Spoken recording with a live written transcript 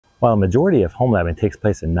While a majority of home labbing takes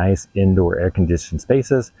place in nice indoor air-conditioned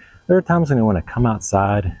spaces, there are times when you want to come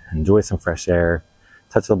outside, enjoy some fresh air,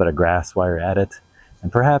 touch a little bit of grass while you're at it,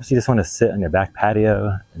 and perhaps you just want to sit on your back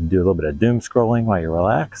patio and do a little bit of doom scrolling while you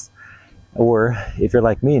relax. Or if you're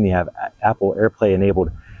like me and you have Apple AirPlay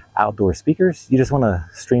enabled outdoor speakers, you just want to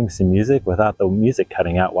stream some music without the music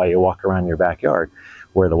cutting out while you walk around your backyard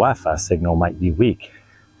where the Wi-Fi signal might be weak.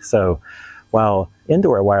 So while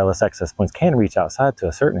indoor wireless access points can reach outside to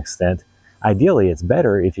a certain extent, ideally it's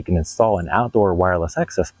better if you can install an outdoor wireless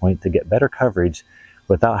access point to get better coverage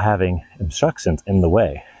without having obstructions in the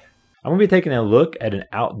way. I'm going to be taking a look at an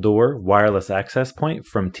outdoor wireless access point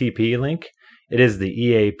from TP-Link. It is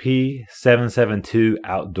the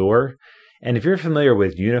EAP772-Outdoor. And if you're familiar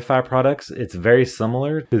with UniFi products, it's very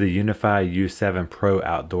similar to the UniFi U7 Pro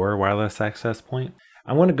Outdoor wireless access point.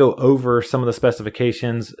 I want to go over some of the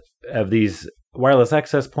specifications of these wireless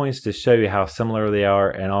access points to show you how similar they are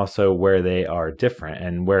and also where they are different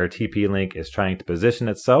and where TP-Link is trying to position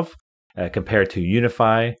itself compared to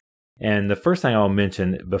UniFi. And the first thing I'll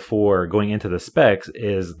mention before going into the specs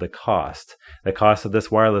is the cost. The cost of this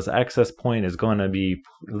wireless access point is going to be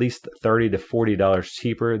at least $30 to $40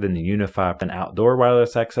 cheaper than the UniFi outdoor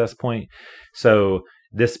wireless access point. So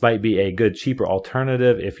this might be a good cheaper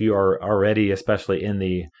alternative if you are already, especially in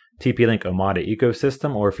the TP-Link Omada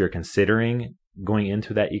ecosystem, or if you're considering going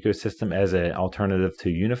into that ecosystem as an alternative to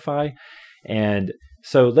UniFi. And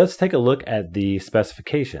so let's take a look at the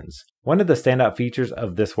specifications. One of the standout features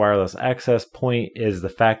of this wireless access point is the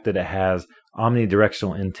fact that it has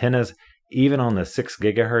omnidirectional antennas, even on the 6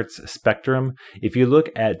 gigahertz spectrum. If you look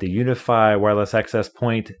at the UniFi wireless access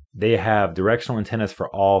point, they have directional antennas for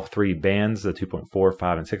all 3 bands, the 2.4,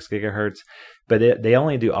 5, and 6 gigahertz, but they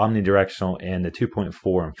only do omnidirectional in the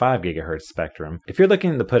 2.4 and 5 gigahertz spectrum. If you're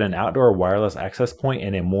looking to put an outdoor wireless access point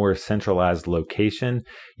in a more centralized location,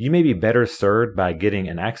 you may be better served by getting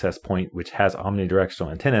an access point which has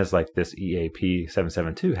omnidirectional antennas like this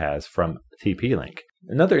EAP772 has from TP-Link.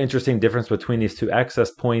 Another interesting difference between these two access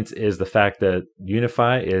points is the fact that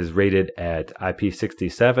UniFi is rated at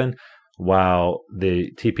IP67, while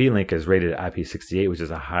the TP-Link is rated at IP68, which is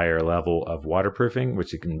a higher level of waterproofing,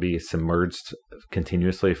 which it can be submerged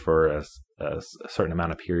continuously for a certain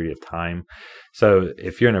amount of period of time. So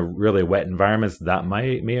if you're in a really wet environment, that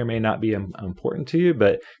may or may not be important to you,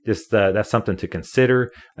 but just that's something to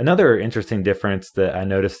consider. Another interesting difference that I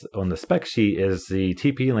noticed on the spec sheet is the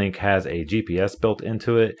TP-Link has a GPS built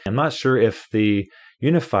into it. I'm not sure if the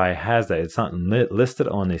UniFi has that. It's not listed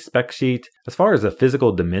on the spec sheet. As far as the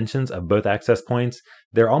physical dimensions of both access points,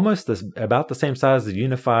 they're almost about the same size. The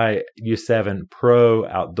UniFi U7 Pro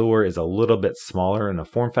Outdoor is a little bit smaller in the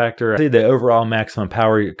form factor. The overall maximum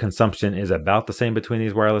power consumption is about the same between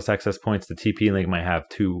these wireless access points. The TP-Link might have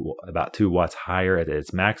about 2 watts higher at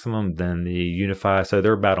its maximum than the UniFi, so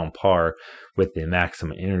they're about on par with the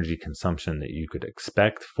maximum energy consumption that you could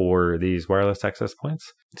expect for these wireless access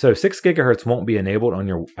points. So 6 gigahertz won't be enabled on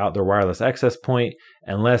your outdoor wireless access point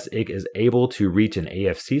unless it is able to reach an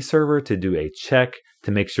AFC server to do a check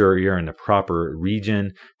to make sure you're in the proper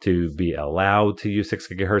region to be allowed to use 6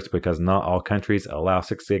 gigahertz, because not all countries allow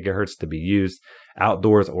 6 gigahertz to be used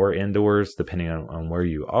outdoors or indoors, depending on where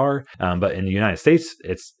you are. But in the United States,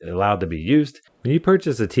 it's allowed to be used. When you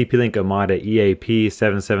purchase a TP-Link Omada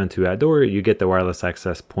EAP772-Outdoor, you get the wireless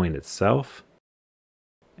access point itself.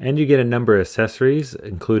 And you get a number of accessories,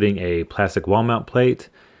 including a plastic wall mount plate,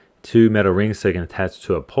 2 metal rings so you can attach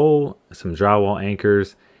to a pole, some drywall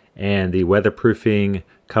anchors, and the weatherproofing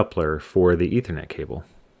coupler for the Ethernet cable.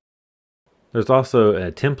 There's also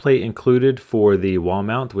a template included for the wall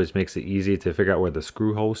mount, which makes it easy to figure out where the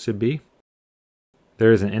screw holes should be.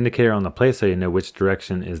 There is an indicator on the plate so you know which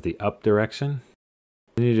direction is the up direction.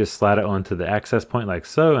 Then you just slide it onto the access point like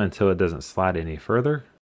so until it doesn't slide any further.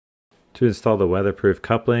 To install the weatherproof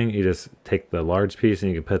coupling, you just take the large piece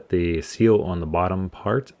and you can put the seal on the bottom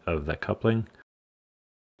part of the coupling.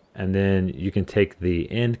 And then you can take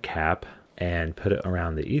the end cap and put it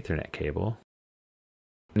around the Ethernet cable.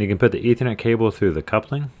 And you can put the Ethernet cable through the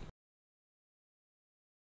coupling.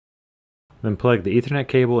 Then plug the Ethernet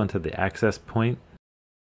cable into the access point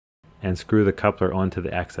and screw the coupler onto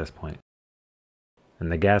the access point.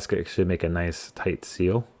 And the gasket should make a nice tight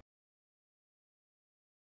seal.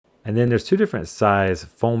 And then there's 2 different size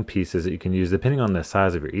foam pieces that you can use depending on the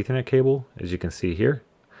size of your Ethernet cable, as you can see here.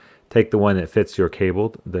 Take the one that fits your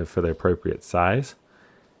cable for the appropriate size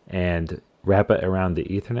and wrap it around the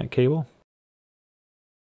Ethernet cable.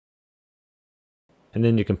 And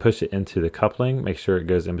then you can push it into the coupling, make sure it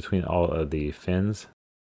goes in between all of the fins.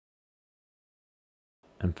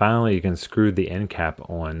 And finally, you can screw the end cap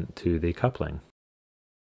on to the coupling.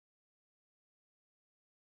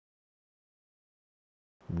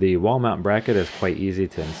 The wall mount bracket is quite easy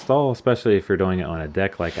to install, especially if you're doing it on a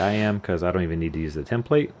deck like I am, because I don't even need to use the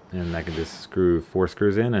template, and I can just screw 4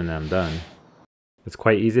 screws in and I'm done. It's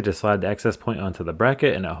quite easy to slide the access point onto the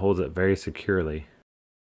bracket and it holds it very securely.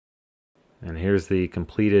 And here's the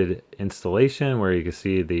completed installation where you can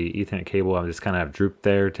see the Ethernet cable. I'm just kind of drooped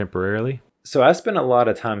there temporarily. So I spent a lot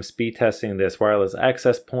of time speed testing this wireless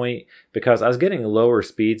access point because I was getting lower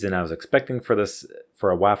speeds than I was expecting for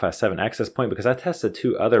a Wi-Fi 7 access point, because I tested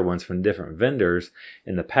 2 other ones from different vendors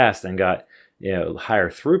in the past and got higher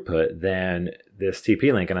throughput than this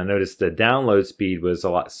TP-Link. And I noticed the download speed was a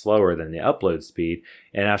lot slower than the upload speed.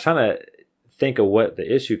 And I was trying to think of what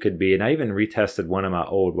the issue could be. And I even retested one of my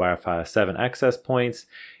old Wi-Fi 7 access points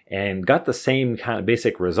and got the same kind of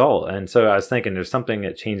basic result. And so I was thinking there's something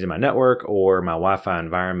that changed in my network or my Wi-Fi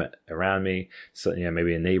environment around me. So,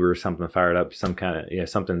 maybe a neighbor or something fired up, some kind of,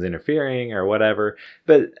 something's interfering or whatever.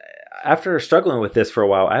 But after struggling with this for a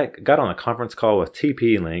while, I got on a conference call with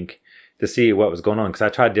TP-Link to see what was going on, because I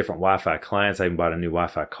tried different Wi-Fi clients. I even bought a new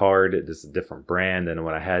Wi-Fi card. It's a different brand than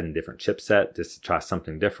what I had in different chipset, just to try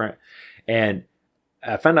something different. And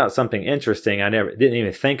I found out something interesting. I didn't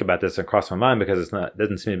even think about this across my mind, because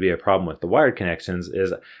doesn't seem to be a problem with the wired connections.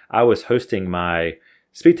 Is I was hosting my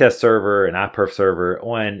speed test server and iPerf server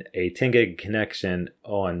on a 10 gig connection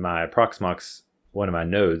on my Proxmox, one of my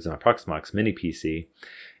nodes on my Proxmox mini PC,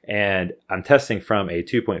 and I'm testing from a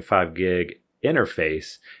 2.5 gig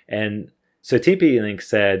interface. And so TP-Link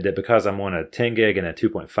said that because I'm on a 10 gig and a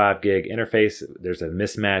 2.5 gig interface, there's a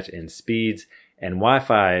mismatch in speeds, and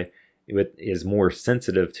Wi-Fi is more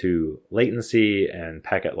sensitive to latency and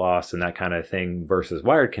packet loss and that kind of thing versus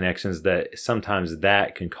wired connections, that sometimes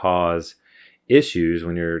that can cause issues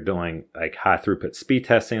when you're doing like high throughput speed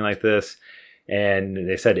testing like this. And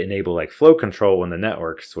they said enable like flow control in the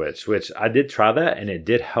network switch, which I did try that and it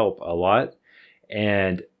did help a lot.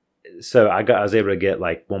 And so I was able to get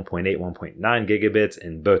like 1.8, 1.9 gigabits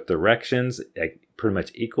in both directions, like pretty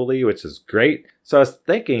much equally, which is great. So I was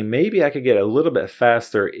thinking maybe I could get a little bit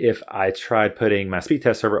faster if I tried putting my speed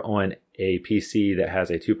test server on a PC that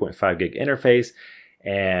has a 2.5 gig interface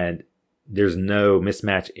and there's no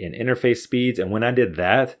mismatch in interface speeds. And when I did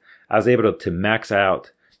that, I was able to max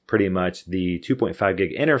out pretty much the 2.5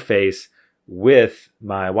 gig interface with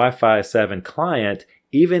my Wi-Fi 7 client,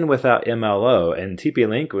 even without MLO. And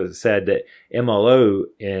TP-Link said that MLO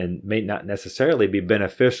may not necessarily be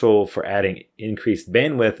beneficial for adding increased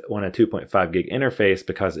bandwidth on a 2.5 gig interface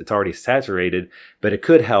because it's already saturated, but it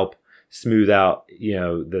could help smooth out,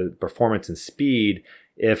 the performance and speed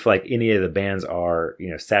if like any of the bands are,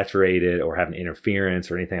 saturated or have an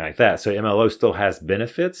interference or anything like that. So MLO still has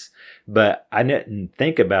benefits, but I didn't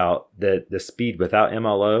think about the speed without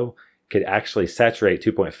MLO could actually saturate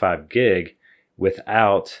 2.5 gig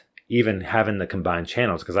without even having the combined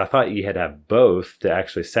channels, because I thought you had to have both to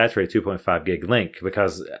actually saturate 2.5 gig link,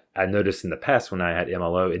 because I noticed in the past when I had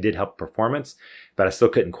MLO, it did help performance, but I still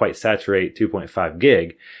couldn't quite saturate 2.5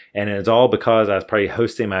 gig. And it's all because I was probably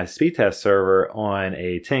hosting my speed test server on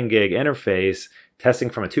a 10 gig interface,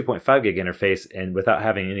 testing from a 2.5 gig interface, and without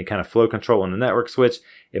having any kind of flow control on the network switch,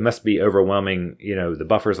 it must be overwhelming, the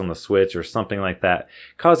buffers on the switch or something like that,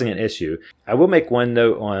 causing an issue. I will make one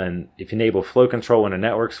note on if you enable flow control on a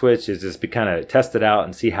network switch, is just be kind of test it out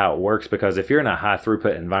and see how it works, because if you're in a high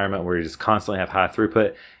throughput environment where you just constantly have high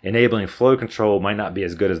throughput, enabling flow control might not be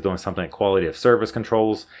as good as doing something like quality of service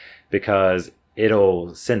controls, because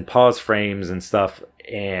it'll send pause frames and stuff,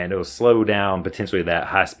 and it'll slow down potentially that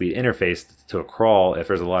high-speed interface to a crawl if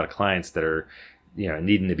there's a lot of clients that are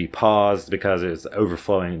needing to be paused because it's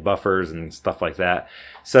overflowing buffers and stuff like that.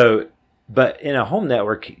 So, but in a home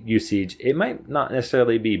network usage, it might not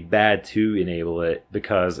necessarily be bad to enable it,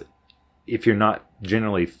 because if you're not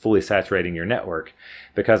generally fully saturating your network,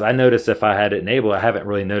 because I noticed if I had it enabled, I haven't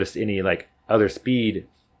really noticed any like other speed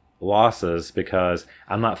losses because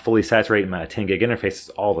I'm not fully saturating my 10 gig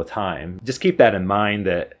interfaces all the time. Just keep that in mind,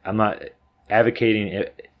 that I'm not advocating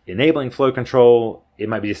enabling flow control. It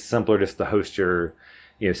might be just simpler just to host your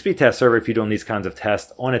speed test server if you're doing these kinds of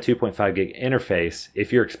tests on a 2.5 gig interface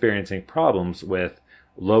if you're experiencing problems with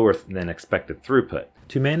lower than expected throughput.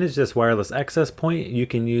 To manage this wireless access point, you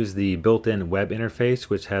can use the built-in web interface,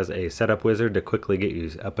 which has a setup wizard to quickly get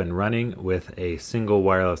you up and running with a single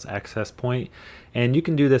wireless access point. And you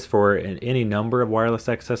can do this for any number of wireless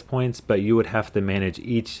access points, but you would have to manage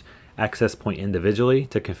each access point individually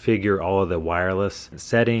to configure all of the wireless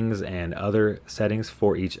settings and other settings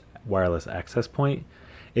for each wireless access point.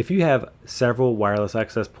 If you have several wireless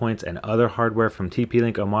access points and other hardware from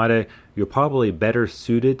TP-Link Omada, you're probably better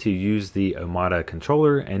suited to use the Omada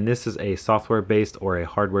controller, and this is a software-based or a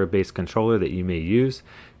hardware-based controller that you may use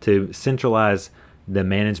to centralize the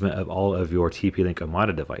management of all of your TP-Link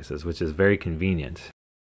Omada devices, which is very convenient.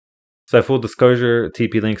 So full disclosure,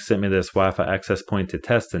 TP-Link sent me this Wi-Fi access point to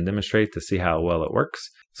test and demonstrate to see how well it works.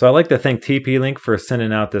 So I'd like to thank TP-Link for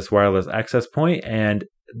sending out this wireless access point, and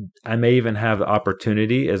I may even have the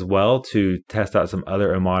opportunity as well to test out some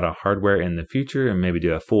other Omada hardware in the future and maybe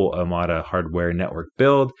do a full Omada hardware network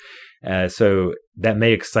build. So that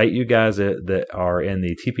may excite you guys that are in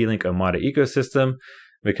the TP-Link Omada ecosystem,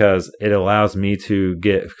 because it allows me to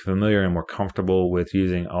get familiar and more comfortable with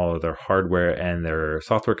using all of their hardware and their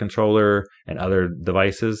software controller and other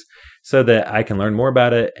devices, so that I can learn more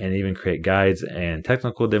about it and even create guides and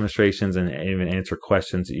technical demonstrations and even answer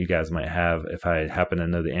questions that you guys might have if I happen to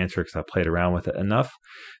know the answer because I played around with it enough.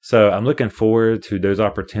 So I'm looking forward to those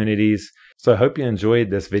opportunities. So I hope you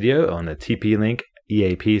enjoyed this video on the TP-Link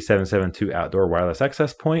EAP772-Outdoor wireless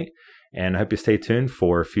access point, and I hope you stay tuned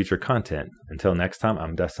for future content. Until next time,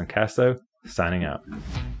 I'm Dustin Casto, signing out.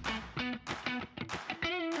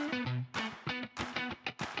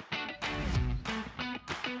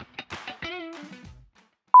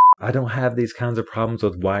 I don't have these kinds of problems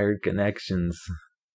with wired connections.